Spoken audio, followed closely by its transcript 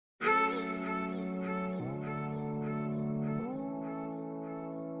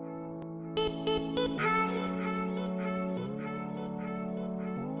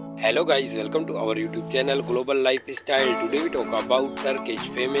Hello guys, welcome to our YouTube channel Global Lifestyle. Today we talk about Turkish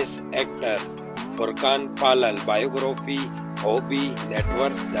famous actor Furkan Palalı, biography, hobby, net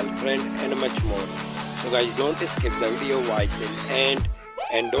worth, girlfriend and much more. So guys, don't skip the video, watch till end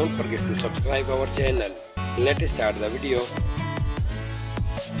and don't forget to subscribe our channel. Let's start the video.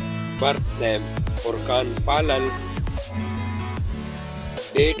 Birth name Furkan Palalı.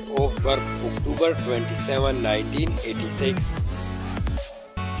 Date of birth October 27, 1986.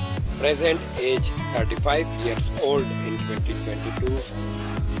 Present age 35 years old in 2022.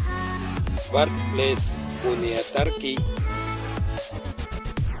 Birthplace Pune, Turkey.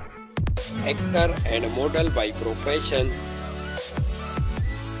 Actor and model by profession.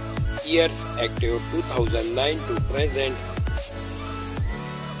 Years active 2009 to present.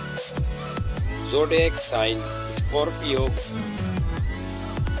 Zodiac sign Scorpio.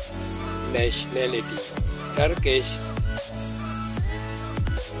 Nationality Turkish.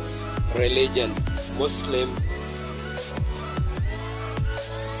 Religion Muslim.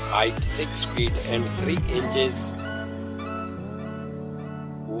 Height 6 feet and 3 inches.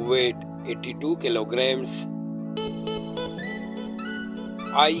 Weight 82 kilograms.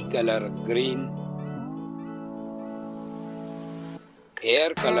 Eye color green.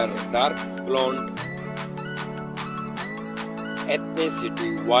 Hair color dark blonde.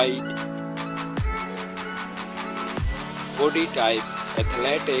 Ethnicity white. Body type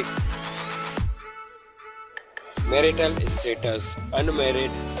athletic. Marital status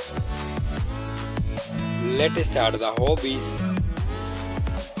unmarried. Let's start the hobbies.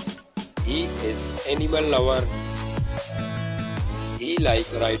 He is animal lover. He like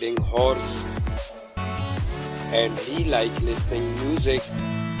riding horse and he like listening music.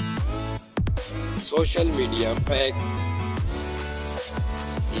 Social media fact.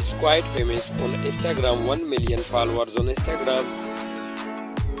 He's quite famous on Instagram, 1 million followers on Instagram.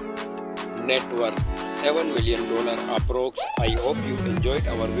 Net worth $7 million approx. I hope you enjoyed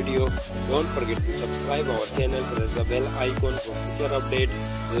our video. Don't forget to subscribe our channel, press the bell icon for future update,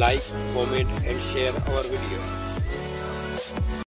 like, comment and share our video.